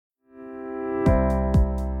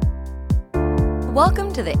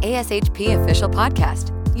Welcome to the ASHP Official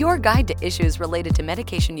Podcast, your guide to issues related to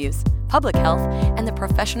medication use, public health, and the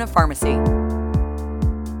profession of pharmacy.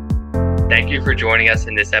 Thank you for joining us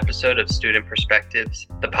in this episode of Student Perspectives,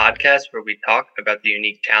 the podcast where we talk about the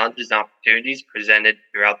unique challenges and opportunities presented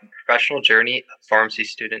throughout the professional journey of pharmacy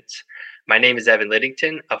students. My name is Evan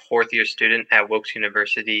Liddington, a fourth-year student at Wilkes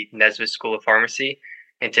University Nesbitt School of Pharmacy,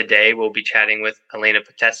 and today we'll be chatting with Elena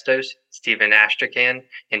Potestos, Stephen Astrachan,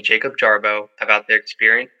 and Jacob Jarbo about their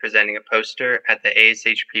experience presenting a poster at the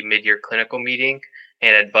ASHP Midyear Clinical Meeting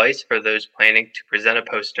and advice for those planning to present a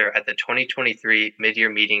poster at the 2023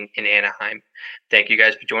 Midyear Meeting in Anaheim. Thank you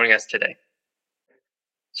guys for joining us today.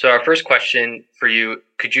 So our first question for you,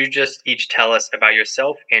 could you just each tell us about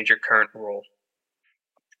yourself and your current role?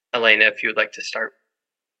 Elena, if you would like to start.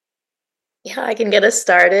 Yeah, I can get us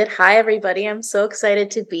started. Hi, everybody. I'm so excited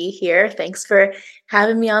to be here. Thanks for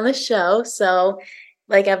having me on the show. So,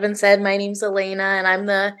 like Evan said, my name's Elena, and I'm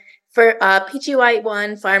the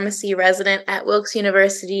PGY1 pharmacy resident at Wilkes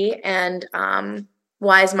University and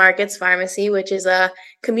Wise Markets Pharmacy, which is a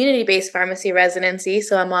community-based pharmacy residency.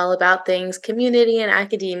 So I'm all about things community and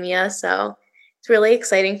academia. So it's really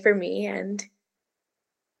exciting for me. And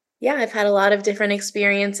yeah, I've had a lot of different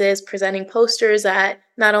experiences presenting posters at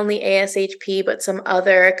not only ASHP, but some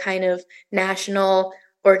other kind of national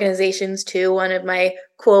organizations too. One of my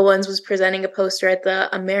cool ones was presenting a poster at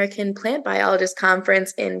the American Plant Biologist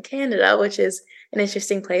Conference in Canada, which is an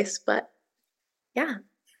interesting place, but yeah.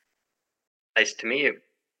 Nice to meet you.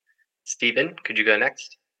 Stephen, could you go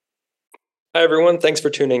next? Hi, everyone. Thanks for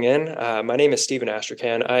tuning in. My name is Stephen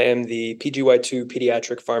Astrachan. I am the PGY2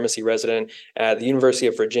 pediatric pharmacy resident at the University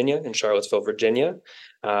of Virginia in Charlottesville, Virginia.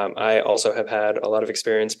 I also have had a lot of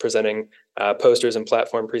experience presenting posters and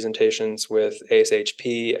platform presentations with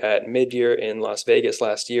ASHP at Midyear in Las Vegas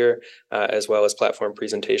last year, as well as platform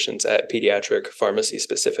presentations at pediatric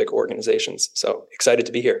pharmacy-specific organizations. So excited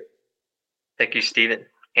to be here. Thank you, Stephen.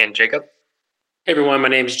 And Jacob? Hey, everyone. My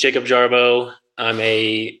name is Jacob Jarbo. I'm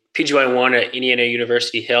a PGY1 at Indiana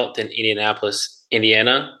University Health in Indianapolis,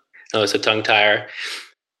 Indiana. Oh, it's a tongue tire.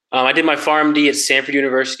 I did my PharmD at Stanford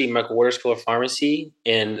University Michael Warder School of Pharmacy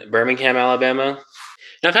in Birmingham, Alabama.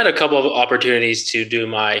 And I've had a couple of opportunities to do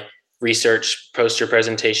my research poster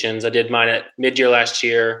presentations. I did mine at Midyear last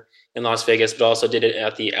year in Las Vegas, but also did it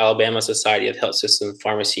at the Alabama Society of Health System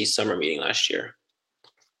Pharmacy summer meeting last year.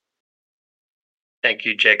 Thank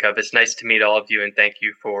you, Jacob. It's nice to meet all of you, and thank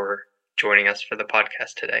you for joining us for the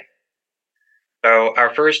podcast today. So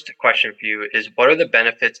our first question for you is, what are the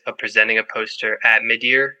benefits of presenting a poster at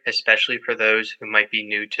Midyear, especially for those who might be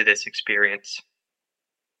new to this experience?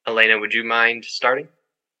 Elena, would you mind starting?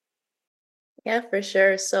 Yeah, for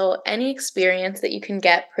sure. So any experience that you can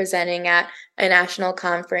get presenting at a national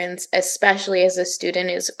conference, especially as a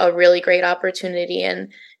student, is a really great opportunity.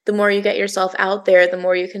 And the more you get yourself out there, the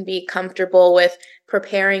more you can be comfortable with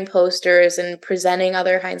preparing posters and presenting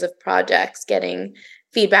other kinds of projects, getting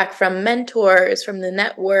feedback from mentors, from the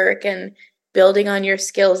network, and building on your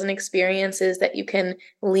skills and experiences that you can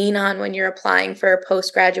lean on when you're applying for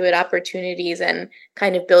postgraduate opportunities and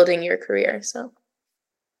kind of building your career. So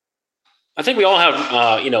I think we all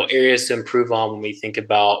have, areas to improve on when we think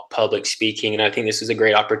about public speaking. And I think this is a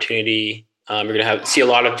great opportunity. You're going to see a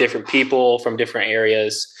lot of different people from different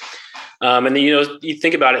areas. And then, you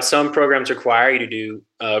think about it, some programs require you to do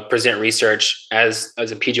present research as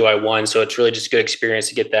a PGY1. So it's really just a good experience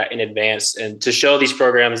to get that in advance and to show these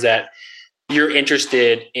programs that you're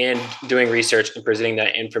interested in doing research and presenting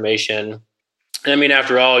that information. And I mean,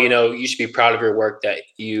 after all, you should be proud of your work that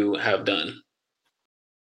you have done.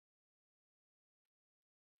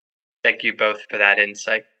 Thank you both for that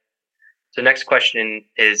insight. So next question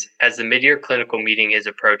is, as the Midyear Clinical Meeting is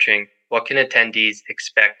approaching, what can attendees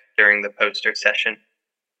expect during the poster session?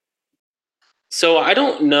 So I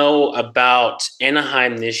don't know about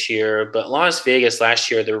Anaheim this year, but Las Vegas last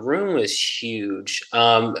year, the room was huge.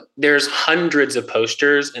 There's hundreds of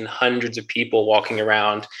posters and hundreds of people walking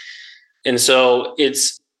around. And so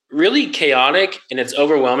it's really chaotic and it's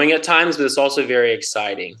overwhelming at times, but it's also very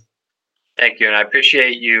exciting. Thank you. And I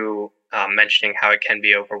appreciate you mentioning how it can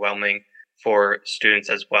be overwhelming for students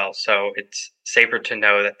as well. So it's safer to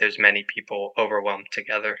know that there's many people overwhelmed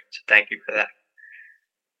together. So thank you for that.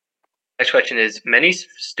 Next question is, many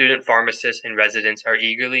student pharmacists and residents are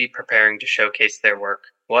eagerly preparing to showcase their work.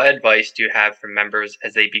 What advice do you have for members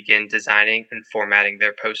as they begin designing and formatting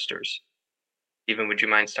their posters? Stephen, would you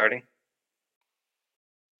mind starting?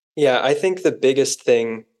 Yeah, I think the biggest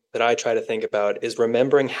thing that I try to think about is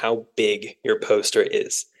remembering how big your poster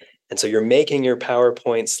is. And so you're making your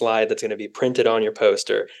PowerPoint slide that's going to be printed on your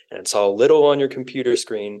poster, and it's all little on your computer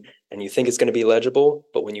screen, and you think it's going to be legible,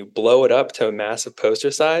 but when you blow it up to a massive poster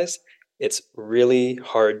size, it's really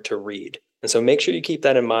hard to read. And so make sure you keep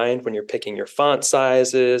that in mind when you're picking your font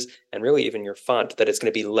sizes and really even your font, that it's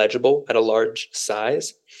going to be legible at a large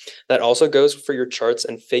size. That also goes for your charts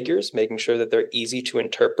and figures, making sure that they're easy to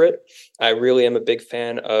interpret. I really am a big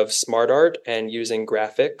fan of smart art and using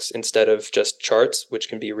graphics instead of just charts, which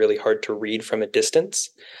can be really hard to read from a distance.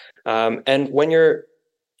 And when you're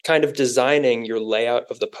kind of designing your layout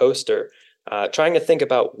of the poster, trying to think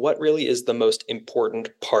about what really is the most important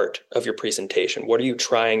part of your presentation. What are you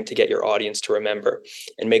trying to get your audience to remember?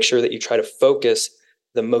 And make sure that you try to focus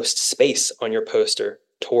the most space on your poster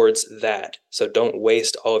towards that. So don't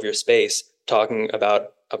waste all of your space talking about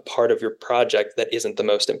a part of your project that isn't the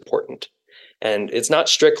most important. And it's not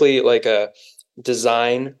strictly like a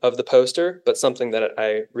design of the poster, but something that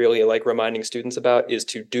I really like reminding students about is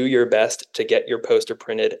to do your best to get your poster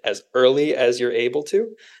printed as early as you're able to.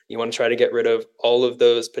 You want to try to get rid of all of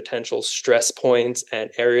those potential stress points and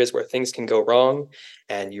areas where things can go wrong,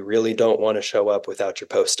 and you really don't want to show up without your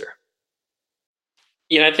poster.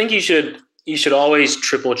 Yeah, I think you should always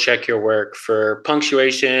triple check your work for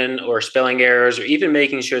punctuation or spelling errors, or even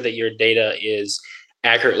making sure that your data is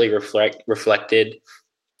accurately reflected.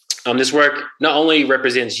 This work not only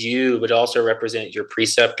represents you, but also represents your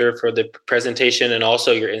preceptor for the presentation and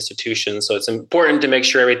also your institution. So it's important to make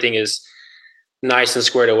sure everything is nice and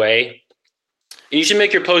squared away. And you should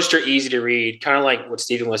make your poster easy to read, kind of like what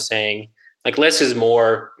Stephen was saying. Like less is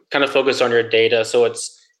more, kind of focus on your data. So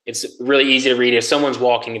it's really easy to read if someone's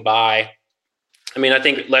walking by. I mean, I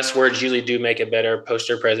think less words usually do make a better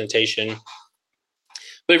poster presentation.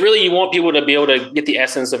 But really, you want people to be able to get the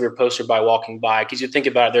essence of your poster by walking by, because you think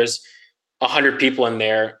about it, there's 100 people in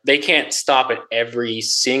there. They can't stop at every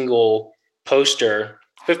single poster.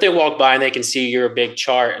 But if they walk by and they can see your big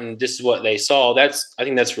chart and this is what they saw, I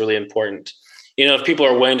think that's really important. You know, if people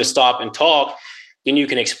are willing to stop and talk, then you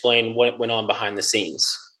can explain what went on behind the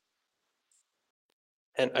scenes.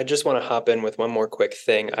 And I just want to hop in with one more quick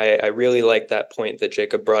thing. I really like that point that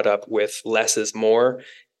Jacob brought up with less is more.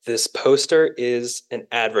 This poster is an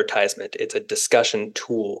advertisement. It's a discussion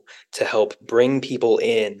tool to help bring people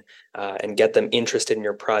in and get them interested in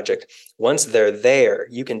your project. Once they're there,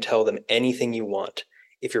 you can tell them anything you want.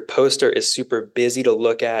 If your poster is super busy to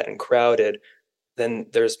look at and crowded, then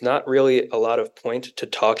there's not really a lot of point to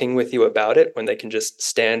talking with you about it when they can just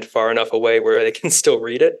stand far enough away where they can still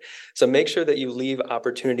read it. So make sure that you leave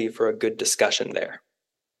opportunity for a good discussion there.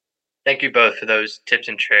 Thank you both for those tips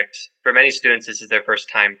and tricks. For many students, this is their first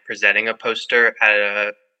time presenting a poster at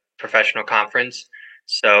a professional conference,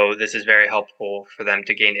 so this is very helpful for them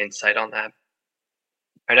to gain insight on that.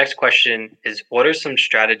 Our next question is, what are some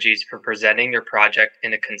strategies for presenting your project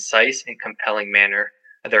in a concise and compelling manner?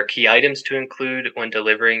 Are there key items to include when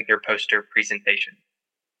delivering your poster presentation?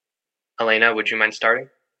 Elena, would you mind starting?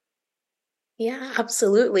 Yeah,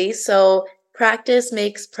 absolutely. So practice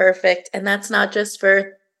makes perfect, and that's not just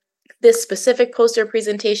for this specific poster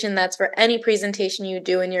presentation, that's for any presentation you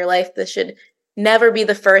do in your life. This should never be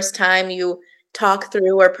the first time you talk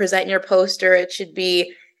through or present your poster. It should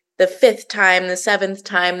be the 5th time, the 7th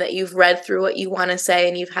time that you've read through what you want to say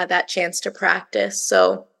and you've had that chance to practice.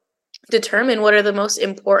 So determine what are the most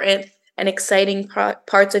important and exciting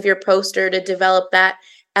parts of your poster to develop that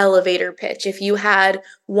elevator pitch. If you had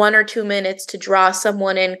 1 or 2 minutes to draw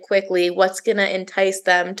someone in quickly, what's going to entice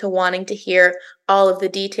them to wanting to hear all of the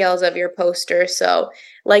details of your poster? So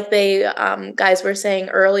like they guys were saying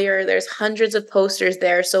earlier, there's hundreds of posters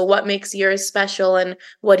there. So what makes yours special, and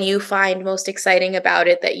what do you find most exciting about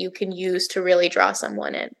it that you can use to really draw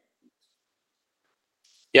someone in?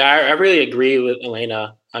 Yeah, I really agree with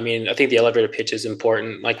Elena. I mean, I think the elevator pitch is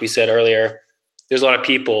important. Like we said earlier, there's a lot of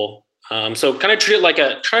people. So kind of treat it like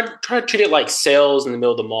try to treat it like sales in the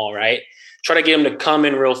middle of the mall, right? Try to get them to come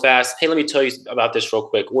in real fast. Hey, let me tell you about this real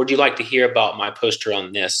quick. Would you like to hear about my poster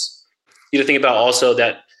on this? You have to think about also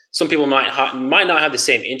that some people might not have the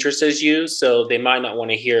same interest as you, so they might not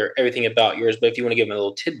want to hear everything about yours. But if you want to give them a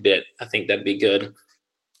little tidbit, I think that'd be good.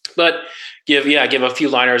 But give a few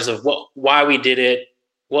liners of why we did it,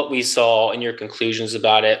 what we saw, and your conclusions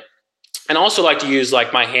about it. And I also like to use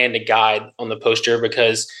like my hand to guide on the poster,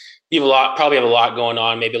 because you probably have a lot going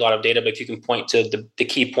on, maybe a lot of data, but if you can point to the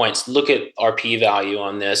key points, look at our p-value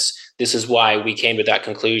on this. This is why we came to that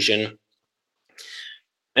conclusion.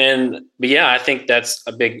 But yeah, I think that's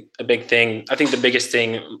a big thing. I think the biggest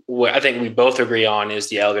thing I think we both agree on is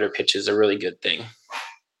the elevator pitch is a really good thing.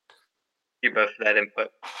 You both for that input.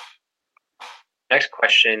 Next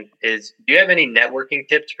question is, do you have any networking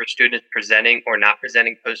tips for students presenting or not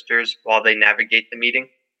presenting posters while they navigate the meeting?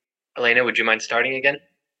 Elena, would you mind starting again?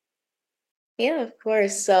 Yeah, of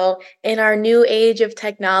course. So, in our new age of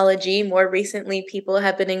technology, more recently, people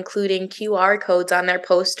have been including QR codes on their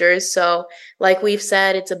posters. So, like we've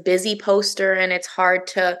said, it's a busy poster and it's hard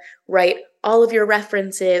to write all of your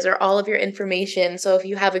references or all of your information. So, if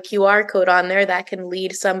you have a QR code on there, that can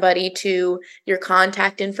lead somebody to your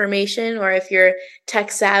contact information. Or if you're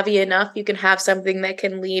tech savvy enough, you can have something that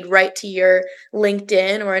can lead right to your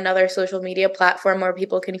LinkedIn or another social media platform where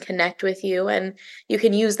people can connect with you. And you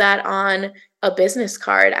can use that on a business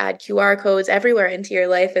card, add QR codes everywhere into your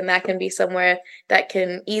life, and that can be somewhere that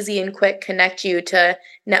can easy and quick connect you to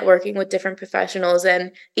networking with different professionals.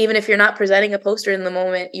 And even if you're not presenting a poster in the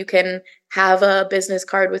moment, you can have a business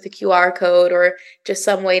card with a QR code or just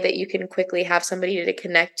some way that you can quickly have somebody to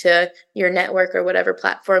connect to your network or whatever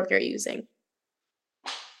platform you're using.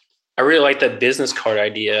 I really like that business card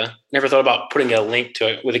idea. Never thought about putting a link to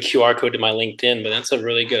it with a QR code to my LinkedIn, but that's a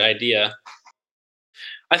really good idea.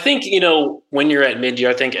 I think, when you're at mid-year,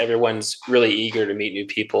 I think everyone's really eager to meet new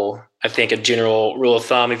people. I think a general rule of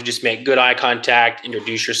thumb, if you just make good eye contact,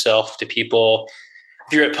 introduce yourself to people.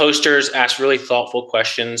 If you're at posters, ask really thoughtful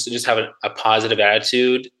questions and just have a positive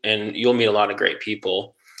attitude, and you'll meet a lot of great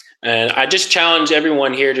people. And I just challenge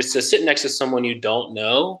everyone here just to sit next to someone you don't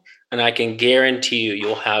know, and I can guarantee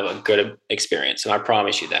you'll have a good experience, and I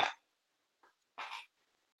promise you that.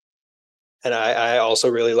 And I also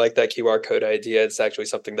really like that QR code idea. It's actually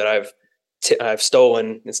something that I've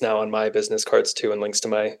stolen. It's now on my business cards too, and links to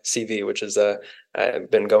my CV, which has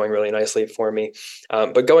been going really nicely for me.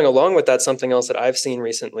 But going along with that, something else that I've seen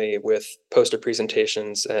recently with poster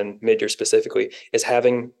presentations and mid-year specifically is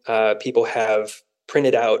having people have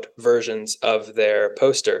printed out versions of their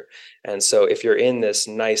poster. And so if you're in this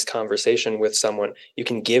nice conversation with someone, you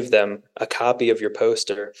can give them a copy of your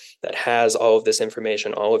poster that has all of this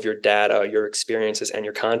information, all of your data, your experiences, and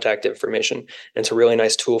your contact information. And it's a really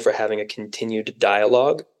nice tool for having a continued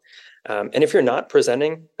dialogue. And if you're not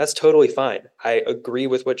presenting, that's totally fine. I agree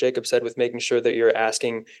with what Jacob said with making sure that you're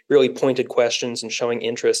asking really pointed questions and showing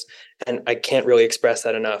interest. And I can't really express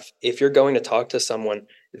that enough. If you're going to talk to someone,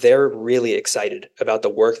 they're really excited about the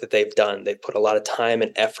work that they've done. They've put a lot of time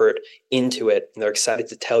and effort into it, and they're excited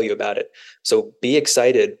to tell you about it. So be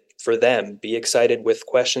excited for them. Be excited with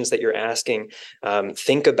questions that you're asking.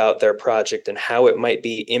 Think about their project and how it might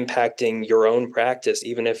be impacting your own practice.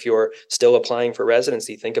 Even if you're still applying for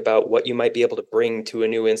residency, think about what you might be able to bring to a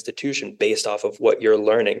new institution based off of what you're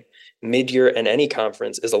learning. Mid-year and any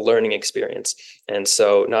conference is a learning experience. And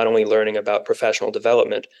so not only learning about professional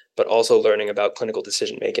development, but also learning about clinical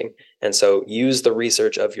decision making. And so use the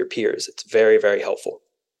research of your peers. It's very, very helpful.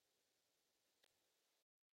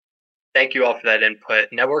 Thank you all for that input.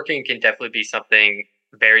 Networking can definitely be something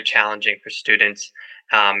very challenging for students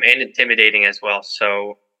and intimidating as well.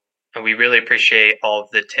 So we really appreciate all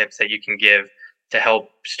of the tips that you can give to help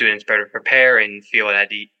students better prepare and feel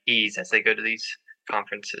at ease as they go to these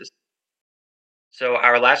conferences. So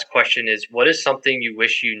our last question is, what is something you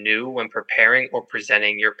wish you knew when preparing or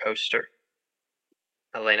presenting your poster?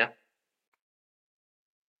 Elena?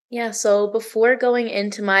 Yeah, so before going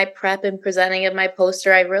into my prep and presenting of my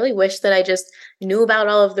poster, I really wish that I just knew about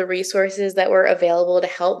all of the resources that were available to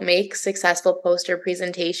help make successful poster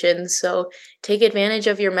presentations. So take advantage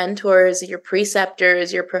of your mentors, your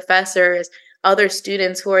preceptors, your professors, other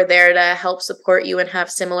students who are there to help support you and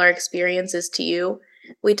have similar experiences to you.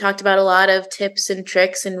 We talked about a lot of tips and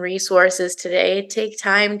tricks and resources today. Take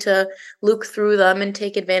time to look through them and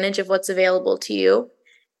take advantage of what's available to you.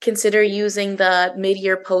 Consider using the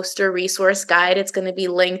mid-year poster resource guide. It's going to be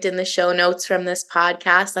linked in the show notes from this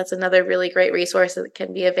podcast. That's another really great resource that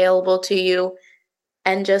can be available to you.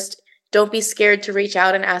 And just don't be scared to reach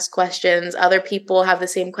out and ask questions. Other people have the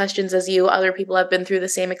same questions as you. Other people have been through the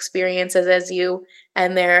same experiences as you,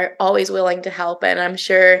 and they're always willing to help. And I'm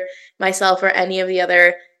sure myself or any of the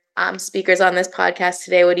other speakers on this podcast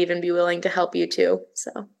today would even be willing to help you too.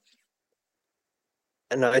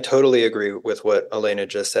 And I totally agree with what Elena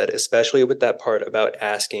just said, especially with that part about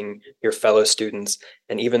asking your fellow students,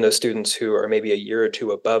 and even those students who are maybe a year or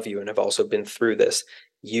two above you and have also been through this.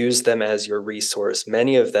 Use them as your resource.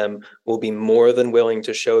 Many of them will be more than willing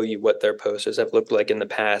to show you what their posters have looked like in the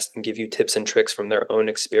past and give you tips and tricks from their own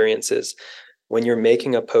experiences. When you're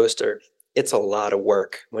making a poster, it's a lot of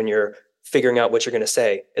work. When you're figuring out what you're going to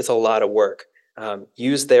say, it's a lot of work.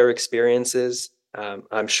 Use their experiences.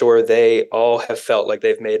 I'm sure they all have felt like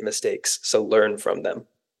they've made mistakes, so learn from them.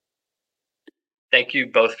 Thank you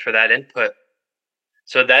both for that input.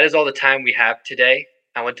 So that is all the time we have today.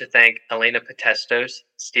 I want to thank Elena Potestos,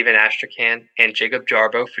 Stephen Astrachan, and Jacob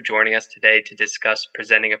Jarbo for joining us today to discuss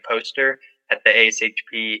presenting a poster at the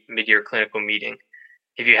ASHP Midyear Clinical Meeting.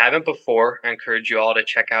 If you haven't before, I encourage you all to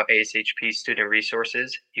check out ASHP student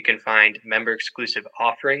resources. You can find member-exclusive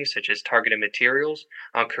offerings such as targeted materials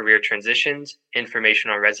on career transitions,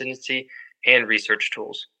 information on residency, and research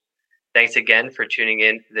tools. Thanks again for tuning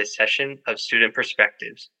in to this session of Student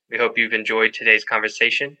Perspectives. We hope you've enjoyed today's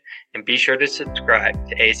conversation, and be sure to subscribe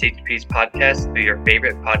to ASHP's podcast through your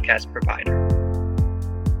favorite podcast provider.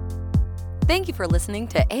 Thank you for listening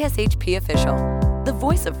to ASHP Official, the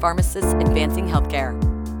voice of pharmacists advancing healthcare.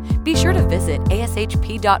 Be sure to visit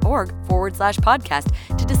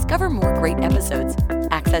ashp.org/podcast to discover more great episodes,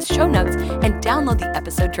 access show notes, and download the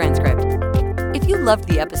episode transcript. If you loved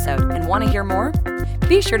the episode and want to hear more,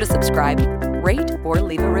 be sure to subscribe, rate, or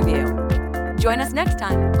leave a review. Join us next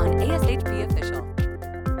time on ASHP Official.